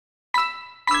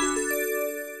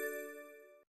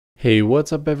Hey,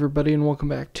 what's up everybody, and welcome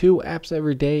back to Apps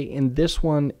Every Day. And this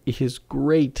one is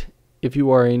great if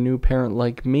you are a new parent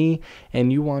like me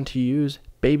and you want to use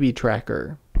Baby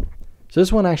Tracker. So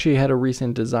this one actually had a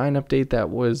recent design update that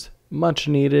was much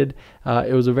needed.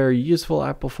 It was a very useful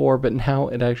app before, but now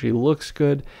it actually looks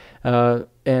good.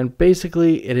 And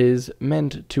basically it is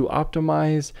meant to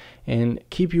optimize and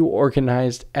keep you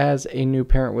organized as a new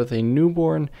parent with a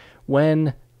newborn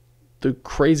when the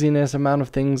craziness amount of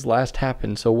things last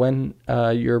happened. So when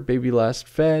your baby last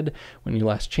fed, when you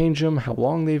last changed them, how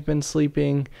long they've been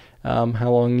sleeping,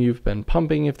 how long you've been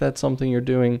pumping, if that's something you're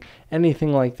doing,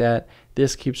 anything like that,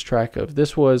 this keeps track of.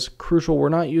 This was crucial. We're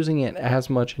not using it as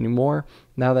much anymore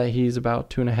now that he's about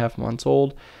 2.5 months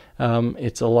old.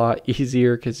 It's a lot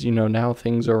easier because, now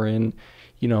things are in,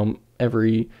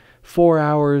 every 4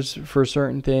 hours for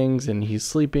certain things, and he's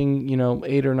sleeping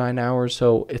 8 or 9 hours,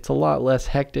 so it's a lot less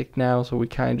hectic now, so we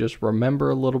kind of just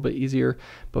remember a little bit easier.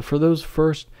 But for those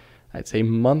first, I'd say,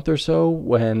 month or so,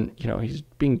 when he's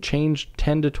being changed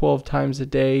 10 to 12 times a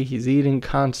day, he's eating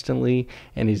constantly,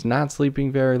 and he's not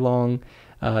sleeping very long,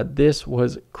 this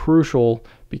was crucial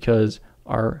because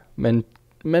our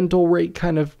mental rate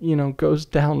kind of goes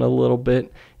down a little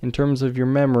bit in terms of your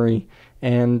memory.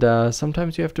 And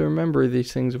sometimes you have to remember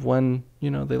these things of when,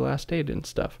 they last ate and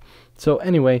stuff. So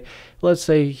anyway, let's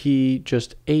say he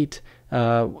just ate.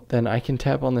 Then I can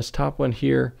tap on this top one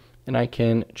here, and I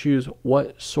can choose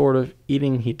what sort of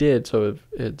eating he did. So if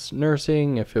it's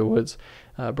nursing, if it was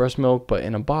breast milk but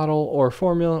in a bottle, or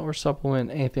formula or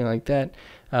supplement, anything like that,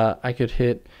 I could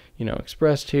hit,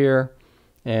 expressed here.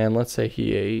 And let's say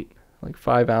he ate like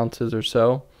 5 ounces or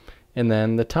so. And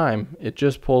then the time, it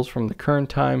just pulls from the current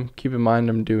time. Keep in mind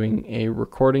I'm doing a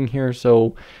recording here,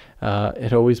 so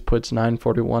it always puts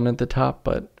 9:41 at the top,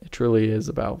 but it truly is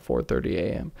about 4:30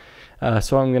 a.m.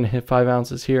 So I'm going to hit 5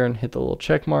 ounces here and hit the little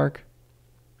check mark,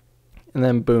 and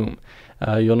then boom.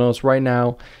 You'll notice right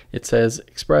now it says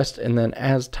expressed, and then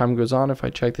as time goes on, if I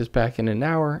check this back in an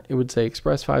hour, it would say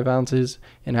expressed 5 ounces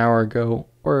an hour ago,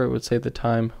 or it would say the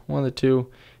time, one of the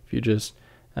two. If you just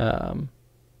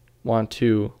want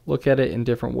to look at it in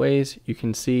different ways, you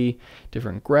can see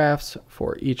different graphs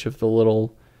for each of the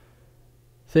little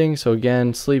things. So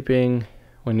again, sleeping,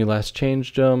 when you last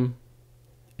changed them,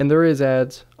 and there is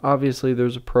ads. Obviously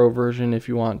there's a pro version if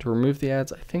you want to remove the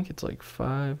ads. I think it's like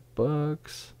 $5.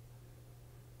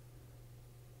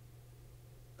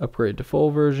 Upgrade to full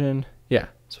version, yeah,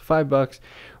 so $5.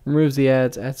 Removes the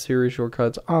ads, adds Siri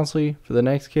shortcuts. Honestly, for the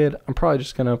next kid, I'm probably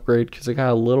just going to upgrade because I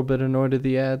got a little bit annoyed at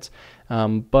the ads.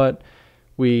 But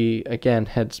we, again,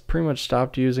 had pretty much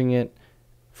stopped using it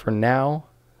for now.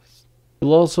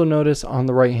 You'll also notice on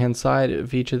the right-hand side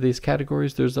of each of these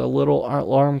categories, there's a little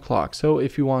alarm clock. So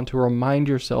if you want to remind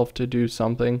yourself to do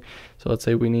something, so let's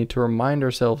say we need to remind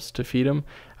ourselves to feed him,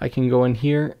 I can go in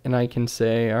here and I can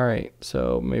say, all right,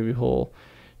 so maybe he'll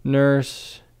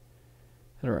nurse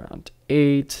at around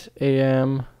 8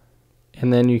 a.m.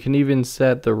 And then you can even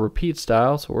set the repeat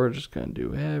style. So we're just going to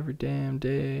do every damn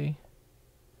day.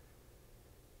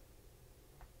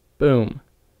 Boom.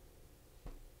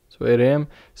 So 8 a.m.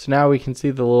 So now we can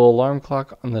see the little alarm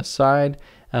clock on the side.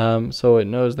 So it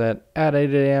knows that at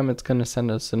 8 a.m. it's going to send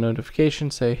us a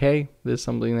notification, say, hey, this is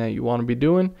something that you want to be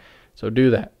doing. So do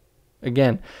that.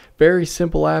 Again, very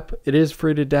simple app. It is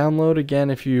free to download. Again,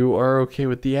 if you are okay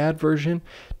with the ad version,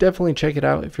 definitely check it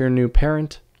out if you're a new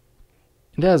parent.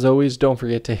 And as always, don't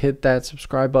forget to hit that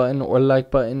subscribe button or like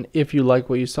button if you like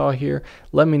what you saw here.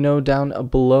 Let me know down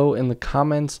below in the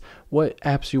comments what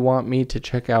apps you want me to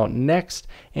check out next.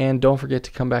 And don't forget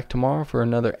to come back tomorrow for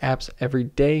another Apps Every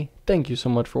Day. Thank you so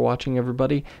much for watching,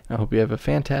 everybody. I hope you have a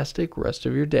fantastic rest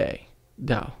of your day.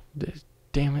 Oh,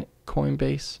 damn it,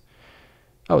 Coinbase.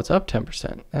 Oh, it's up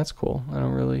 10%. That's cool. I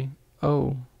don't really...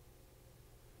 Oh.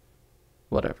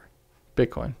 Whatever.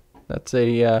 Bitcoin. That's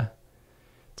a...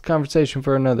 it's a conversation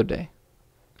for another day.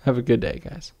 Have a good day,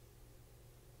 guys.